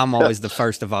that, I'm always the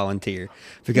first to volunteer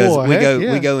because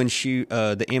we go and shoot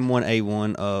the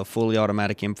M1A1 fully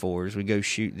automatic M4s. We go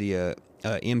shoot the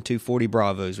M240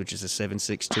 Bravos, which is a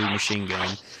 7.62 machine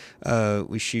gun.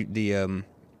 We shoot the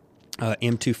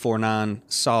M249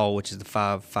 Saw, which is the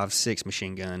 5.56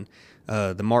 machine gun.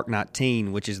 The Mark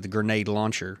 19, which is the grenade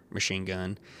launcher machine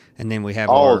gun. And then we have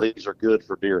all of these are good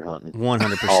for deer hunting.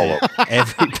 100%.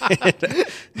 Every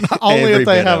bit. Only if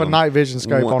they have a night vision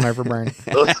scope on every brain.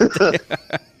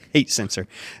 Heat sensor.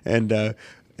 And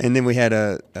then we had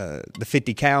the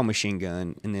 50 cal machine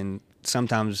gun. And then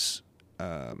sometimes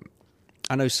I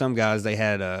know some guys, they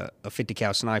had a 50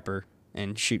 cal sniper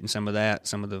and shooting some of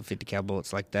the 50 cal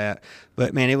bullets like that.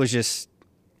 But man, it was just...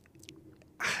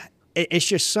 It's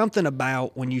just something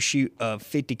about when you shoot a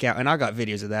 50 cal, and I got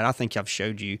videos of that. I think I've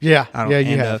showed you. Yeah,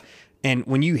 you have. And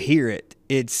when you hear it,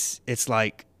 it's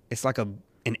like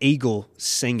an eagle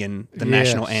singing the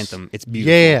national anthem. It's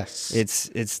beautiful. Yes,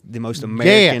 it's the most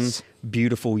American,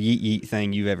 beautiful yeet yeet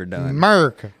thing you've ever done.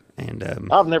 America. And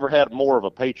I've never had more of a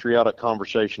patriotic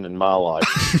conversation in my life.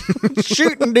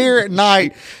 Shooting deer at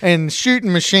night and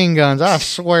shooting machine guns. I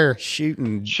swear,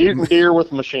 shooting deer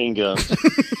with machine guns.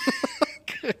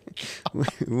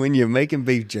 When you're making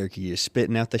beef jerky, you're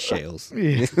spitting out the shells.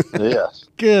 Yes.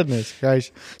 Goodness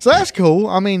gracious. So that's cool.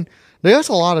 I mean, there's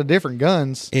a lot of different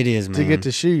guns. It is, man. To get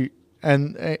to shoot.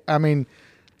 And I mean,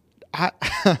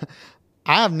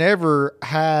 I've never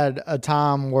had a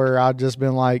time where I've just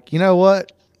been like, you know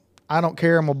what? I don't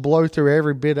care. I'm going to blow through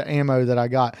every bit of ammo that I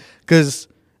got. Because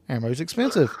ammo's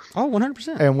expensive. Oh,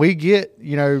 100%. And we get,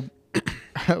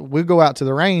 we go out to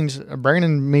the range.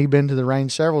 Brandon and me been to the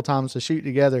range several times to shoot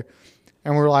together.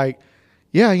 And we're like,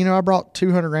 yeah, I brought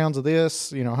 200 rounds of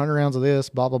this, 100 rounds of this,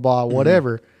 blah, blah, blah,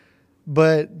 whatever.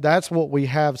 But that's what we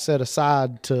have set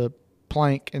aside to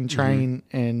plank and train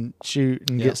and shoot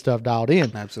and get stuff dialed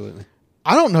in. Absolutely.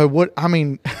 I don't know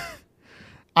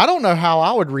I don't know how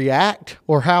I would react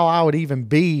or how I would even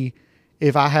be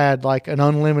if I had like an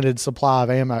unlimited supply of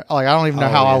ammo. Like I don't even know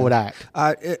how I would act.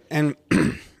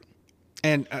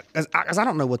 And as I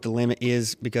don't know what the limit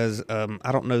is because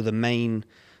I don't know the main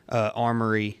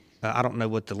armory. I don't know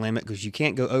what the limit because you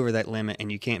can't go over that limit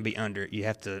and you can't be under it. You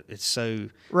have to. It's so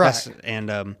right.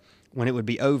 And when it would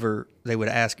be over, they would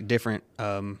ask different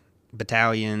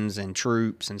battalions and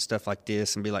troops and stuff like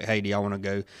this and be like, "Hey, do y'all want to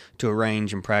go to a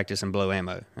range and practice and blow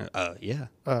ammo?" Yeah,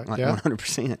 like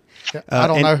 100%. I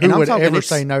don't know who would ever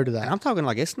say no to that. And I'm talking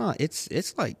like it's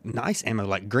like nice ammo,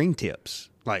 like green tips,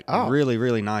 like really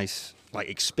really nice, like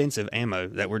expensive ammo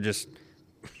that we're just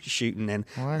shooting and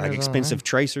like expensive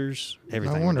tracers,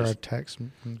 everything. No wonder our tax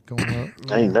going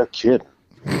up. Ain't no kidding.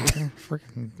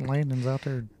 Freaking Landon's out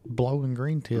there blowing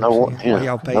green tips. While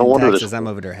y'all paying taxes, I'm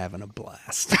over there having a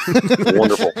blast.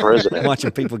 Wonderful president.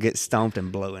 Watching people get stomped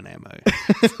and blowing ammo.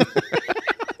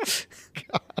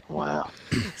 Wow.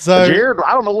 So, Jared,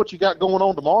 I don't know what you got going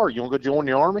on tomorrow. You want to go join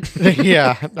the Army?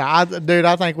 Yeah. Dude,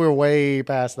 I think we're way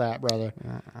past that, brother.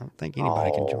 I don't think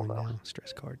anybody can join now.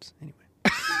 Stress cards. Anyway.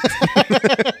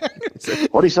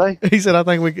 What'd he say? He said, I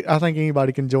think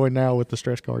anybody can join now with the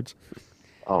stress cards.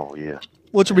 Oh, yeah.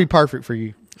 Which will be perfect for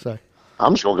you. So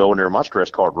I'm just going to go in there with my stress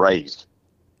card raised.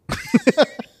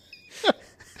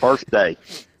 First day.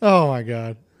 Oh, my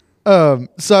God.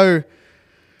 So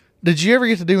did you ever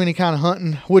get to do any kind of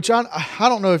hunting? Which I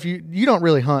don't know if you don't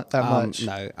really hunt that much.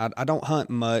 No, I don't hunt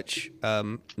much.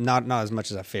 Not as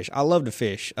much as I fish. I love to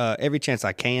fish. Every chance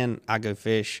I can, I go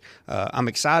fish. I'm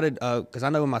excited because I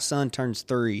know when my son turns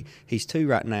 3, he's 2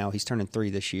 right now. He's turning 3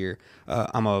 this year.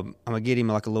 I'm gonna get him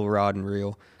like a little rod and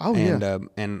reel. Oh, and, yeah.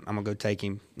 And I'm gonna go take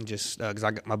him just because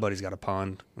my buddy's got a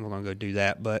pond. And we're gonna go do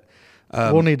that. But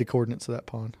we'll need the coordinates of that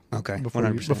pond. Okay,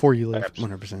 before you leave.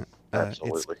 100%.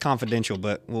 Absolutely. It's confidential,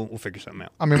 but we'll figure something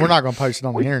out. I mean, we're not going to post it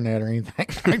on the internet or anything.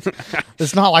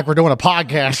 It's not like we're doing a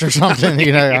podcast or something,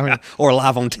 you know. I mean, or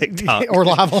live on TikTok. Or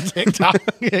live on TikTok.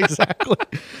 Exactly.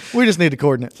 We just need the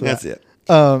coordinates. That's it.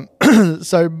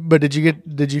 So, but did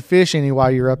you fish any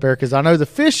while you were up there? Because I know the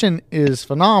fishing is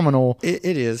phenomenal. It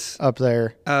is up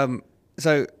there.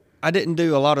 So I didn't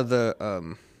do a lot of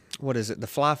the what is it? The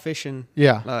fly fishing.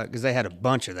 Yeah. Because they had a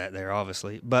bunch of that there,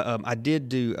 obviously. But I did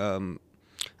do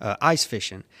ice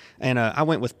fishing, and I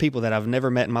went with people that I've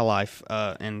never met in my life,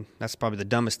 and that's probably the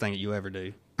dumbest thing that you ever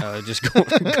do. Just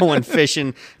going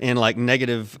fishing in like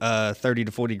negative 30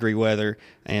 to 40 degree weather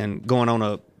and going on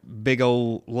a big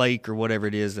old lake or whatever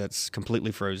it is that's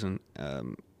completely frozen.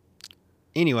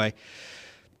 Anyway,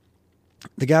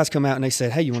 the guys come out and they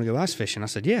said, "Hey, you want to go ice fishing?" I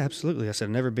said, "Yeah, absolutely." I said,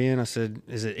 "I've never been." I said,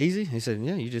 "Is it easy?" He said,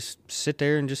 "Yeah, you just sit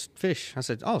there and just fish." I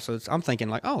said, "Oh, so I'm thinking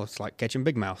like, oh, it's like catching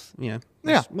big mouth, you know,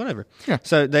 yeah, whatever." Yeah.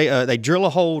 So they drill a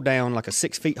hole down, like a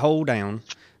 6 feet hole down,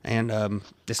 and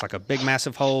it's like a big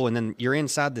massive hole, and then you're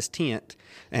inside this tent,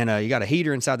 and you got a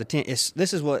heater inside the tent.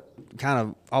 This is what kind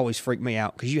of always freaked me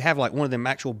out because you have like one of them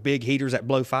actual big heaters that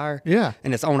blow fire, yeah,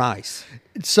 and it's on ice.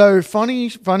 So funny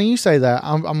you say that.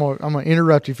 I'm gonna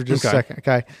interrupt you for just a second,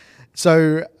 okay?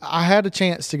 So I had a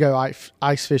chance to go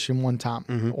ice fishing one time.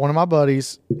 Mm-hmm. One of my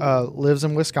buddies lives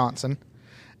in Wisconsin,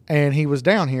 and he was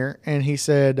down here, and he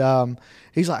said,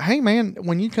 he's like, "Hey man,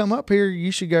 when you come up here,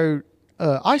 you should go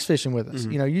ice fishing with us.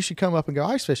 Mm-hmm. You know, you should come up and go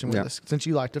ice fishing with us since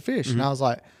you like to fish." Mm-hmm. And I was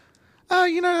like, "Oh,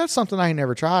 you know, that's something I ain't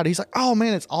never tried." He's like, "Oh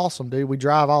man, it's awesome, dude. We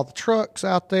drive all the trucks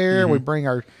out there. Mm-hmm.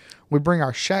 We bring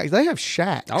our shacks. They have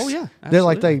shacks. Oh yeah, absolutely. They're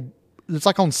like it's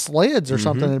like on sleds or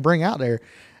something they bring out there,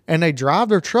 and they drive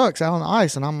their trucks out on the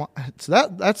ice." And I'm like,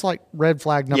 so that's like red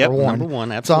flag number one. Number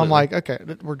one, absolutely. So I'm like,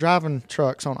 okay, we're driving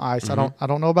trucks on ice. Mm-hmm. I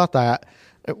don't know about that.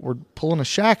 We're pulling a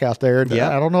shack out there.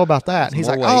 I don't know about that. And he's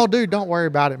like, "Oh, dude, don't worry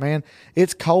about it, man.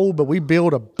 It's cold, but we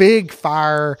build a big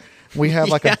fire. We have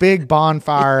like a big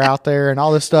bonfire out there and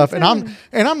all this stuff." And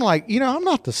I'm like, you know, I'm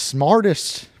not the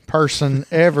smartest person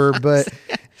ever, but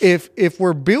if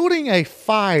we're building a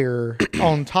fire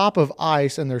on top of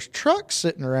ice and there's trucks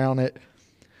sitting around it,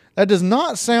 that does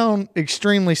not sound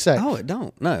extremely safe. Oh, it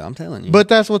don't. No, I'm telling you. But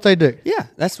that's what they do. Yeah,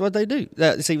 that's what they do.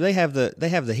 See, they have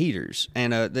the heaters,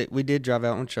 and we did drive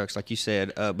out on trucks, like you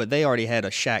said. But they already had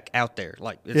a shack out there,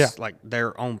 like it's like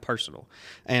their own personal.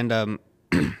 And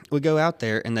we go out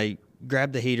there, and they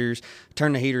grab the heaters,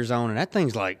 turn the heaters on, and that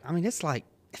thing's like, I mean, it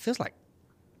feels like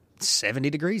 70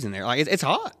 degrees in there. Like it's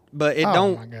hot, but it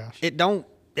don't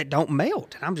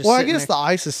melt. And I'm just I guess the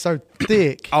ice is so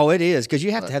thick. Oh, it is, because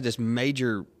you have to have this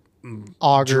major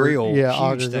auger drill,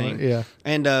 huge thing. Yeah.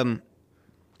 And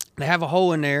they have a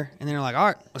hole in there, and they're like, "All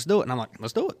right, let's do it." And I'm like,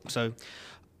 "Let's do it." So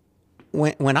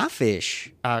when I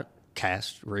fish, I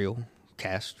cast reel,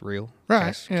 cast, reel,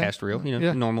 you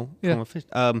know, normal fish.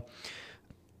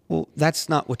 Well, that's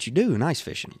not what you do in ice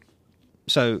fishing.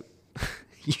 So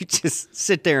you just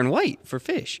sit there and wait for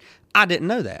fish. I didn't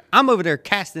know that. I'm over there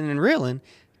casting and reeling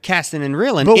in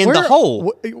the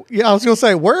hole. Yeah, I was going to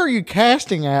say, where are you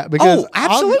casting at? Because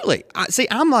absolutely.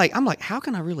 I'm like, how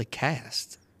can I really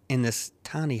cast in this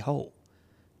tiny hole?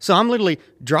 So I'm literally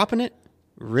dropping it,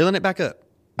 reeling it back up.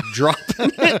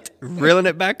 Dropping it, reeling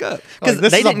it back up. Because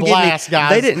this is a blast, guys.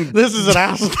 They didn't. This is an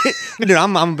ass. Dude,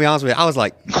 I'm gonna be honest with you. I was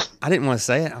like, I didn't want to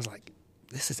say it. I was like,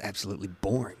 this is absolutely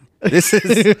boring. This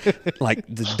is like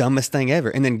the dumbest thing ever.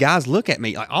 And then guys look at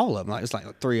me, like all of them, like it's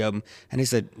like 3 of them, and they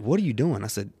said, "What are you doing?" I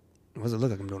said, "What does it look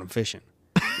like I'm doing? I'm fishing."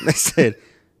 They said,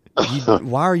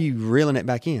 "Why are you reeling it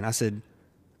back in?" I said,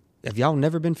 "Have y'all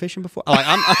never been fishing before?" Like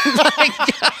I'm like,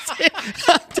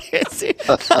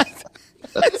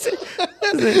 I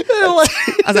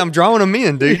said, I'm drawing them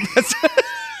in, dude.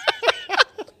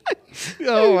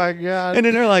 Oh my God. And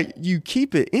then they're like, you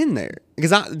keep it in there.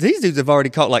 Because these dudes have already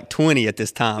caught like 20 at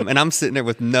this time. And I'm sitting there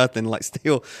with nothing, like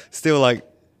still like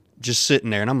just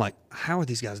sitting there. And I'm like, how are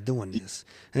these guys doing this?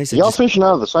 And they said, y'all fishing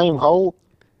out of the same hole?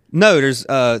 No, there's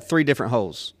 3 different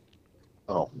holes.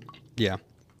 Oh. Yeah.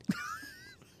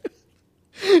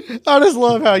 I just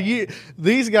love how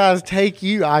these guys take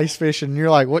you ice fishing. And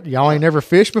you're like, what? Y'all ain't never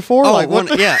fished before? Oh, like,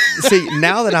 what? Yeah. See,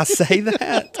 now that I say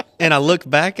that and I look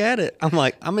back at it, I'm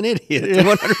like, I'm an idiot,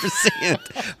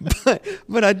 100%.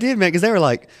 But I did, man, because they were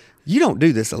like, you don't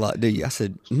do this a lot, do you? I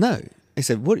said, no. They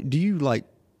said, what do you like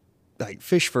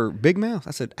fish for big mouth?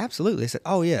 I said, absolutely. They said,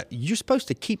 oh yeah, you're supposed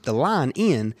to keep the line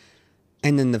in.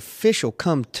 And then the fish will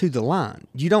come to the line.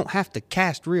 You don't have to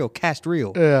cast reel.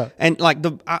 Yeah. And like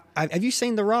have you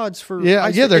seen the rods for? Yeah,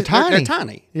 ice? yeah, they're tiny. They're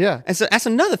tiny. Yeah. And so that's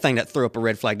another thing that threw up a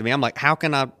red flag to me. I'm like, how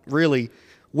can I really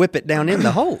whip it down in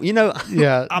the hole? You know,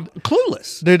 yeah, I'm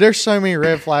clueless. Dude, there's so many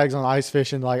red flags on ice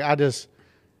fishing. Like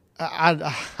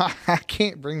I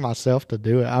can't bring myself to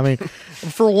do it. I mean,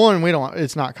 for one,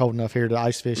 it's not cold enough here to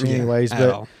ice fish anyways.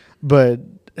 But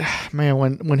man,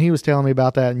 when he was telling me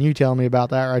about that and you telling me about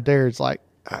that right there, it's like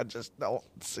I just don't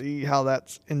see how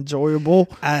that's enjoyable.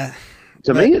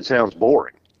 To me, it sounds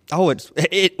boring. Oh,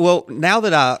 well, now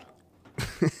that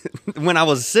when I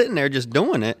was sitting there just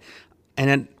doing it, and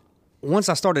then once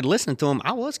I started listening to him,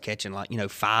 I was catching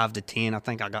 5 to 10. I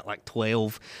think I got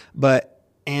 12, they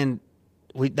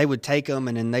would take them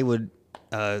and then they would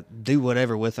do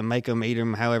whatever with them, make them, eat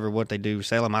them, however, what they do,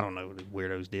 sell them. I don't know what the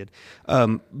weirdos did.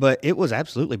 But it was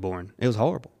absolutely boring. It was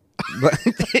horrible.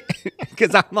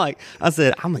 Because I'm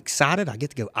excited. I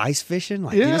get to go ice fishing.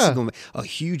 Dude, this is going to be a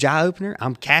huge eye opener.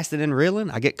 I'm casting and reeling.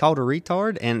 I get called a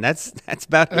retard, and that's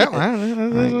about it. I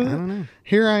don't know.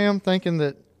 Here I am thinking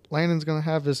that Landon's going to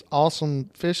have this awesome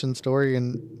fishing story,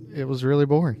 and it was really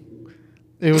boring.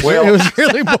 It was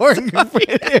really boring.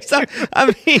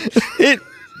 I mean,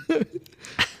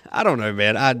 I don't know,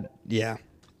 man. I don't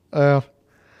know.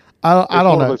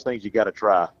 One of those things you got to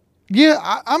try.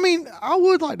 Yeah, I mean, I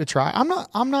would like to try.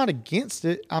 I'm not against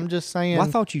it. I'm just saying. Well,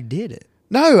 I thought you did it.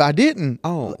 No, I didn't.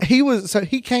 Oh,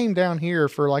 he came down here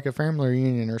for a family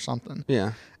reunion or something.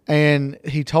 Yeah, and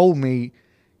he told me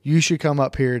you should come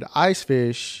up here to ice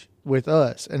fish with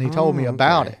us, and he told me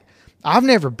about it. I've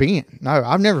never been. No,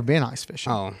 I've never been ice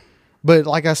fishing. Oh. But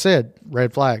like I said,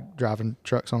 red flag, driving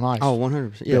trucks on ice. Oh,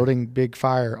 100%. Yeah. Building big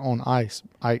fire on ice.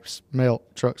 Ice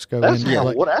melt, trucks go in.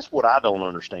 That's what I don't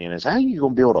understand is how you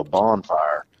going to build a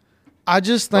bonfire? I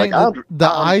just think the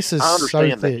ice is so thick.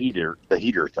 I understand the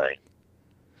heater thing.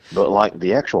 But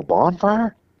the actual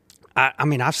bonfire? I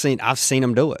mean, I've seen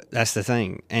them do it. That's the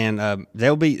thing. And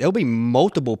there'll be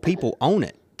multiple people on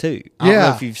it. Too. I don't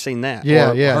know if you've seen that.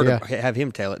 Have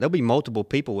him tell it. There'll be multiple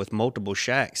people with multiple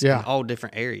shacks in all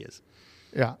different areas.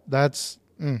 Yeah, that's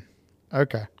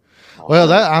okay.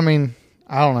 Well, I don't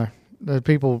know. The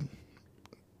people,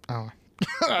 I don't know.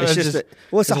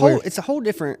 It's a whole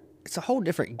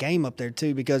different game up there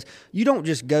too, because you don't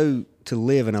just go to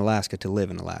live in Alaska to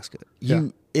live in Alaska.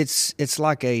 It's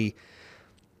like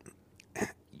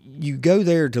you go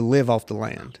there to live off the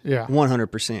land.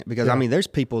 100%. Because I mean, there's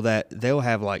people that they'll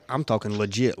have I'm talking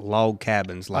legit log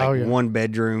cabins, 1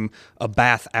 bedroom, a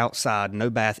bath outside, no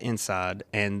bath inside,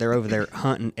 and they're over there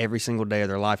hunting every single day of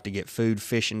their life to get food,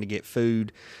 fishing to get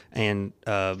food, and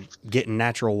getting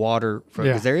natural water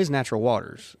because there is natural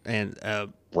waters. And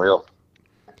well,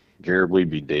 Jared, we'd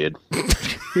be dead.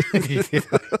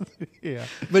 Yeah,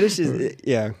 but it's just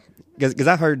because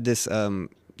I heard this.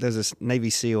 There's this Navy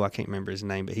SEAL, I can't remember his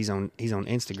name, but he's on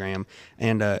Instagram,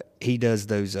 and he does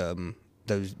those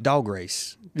those dog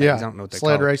race things. Yeah, I don't know what they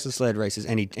sled call races. Sled races,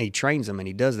 and he trains them, and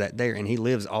he does that there, and he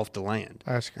lives off the land.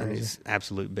 That's And crazy. he's an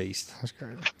absolute beast. That's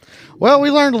crazy. Well, we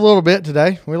learned a little bit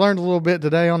today. We learned a little bit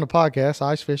today on the podcast.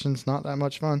 Ice fishing's not that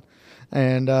much fun,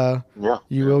 and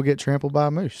you will get trampled by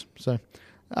a moose. So,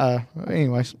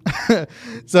 anyways,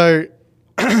 so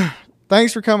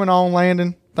thanks for coming on,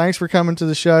 Landon. Thanks for coming to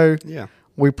the show. Yeah.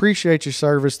 We appreciate your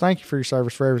service. Thank you for your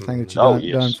service, for everything that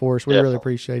you've done for us. We really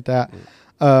appreciate that.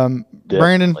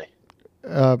 Brandon,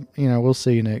 we'll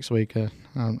see you next week.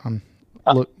 I'm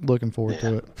looking forward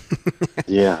to it.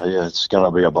 Yeah, it's going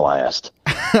to be a blast.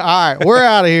 All right, we're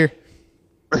out of here.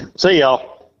 See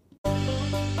y'all.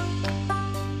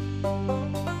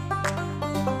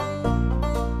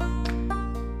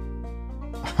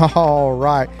 All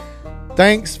right.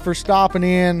 Thanks for stopping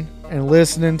in and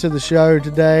listening to the show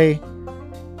today.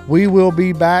 We will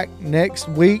be back next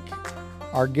week.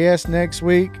 Our guest next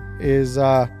week is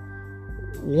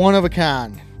one of a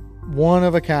kind. One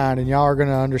of a kind, and y'all are going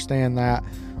to understand that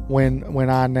when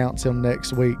I announce him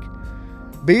next week.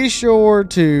 Be sure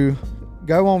to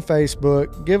go on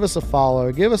Facebook, give us a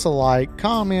follow, give us a like,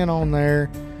 comment on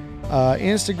there.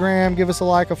 Instagram, give us a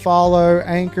like, a follow.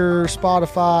 Anchor,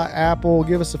 Spotify, Apple,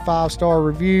 give us a 5-star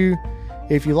review.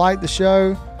 If you like the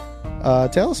show,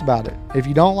 tell us about it. If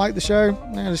you don't like the show,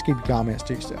 just keep your comments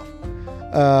to yourself.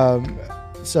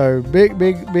 So big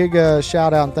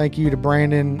shout out and thank you to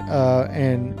Brandon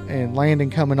and Landon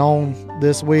coming on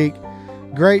this week.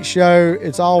 Great show.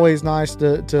 It's always nice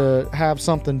to have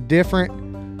something different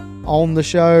on the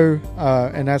show,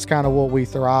 and that's kind of what we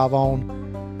thrive on.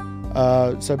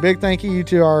 So big thank you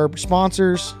to our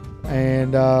sponsors,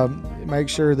 and make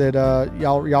sure that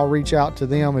y'all reach out to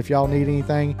them if y'all need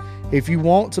anything. If you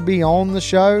want to be on the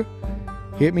show,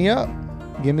 hit me up.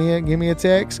 Give me a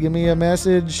text, give me a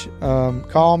message,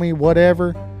 call me,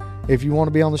 whatever. If you want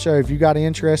to be on the show, if you got an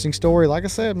interesting story, like I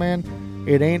said, man,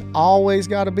 it ain't always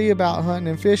got to be about hunting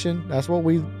and fishing. That's what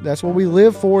we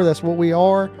live for. That's what we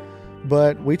are.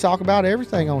 But we talk about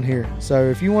everything on here. So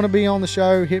if you want to be on the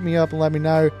show, hit me up and let me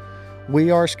know. We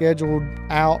are scheduled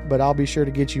out, but I'll be sure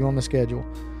to get you on the schedule.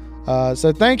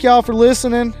 So thank y'all for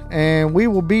listening, and we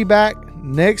will be back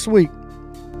next week.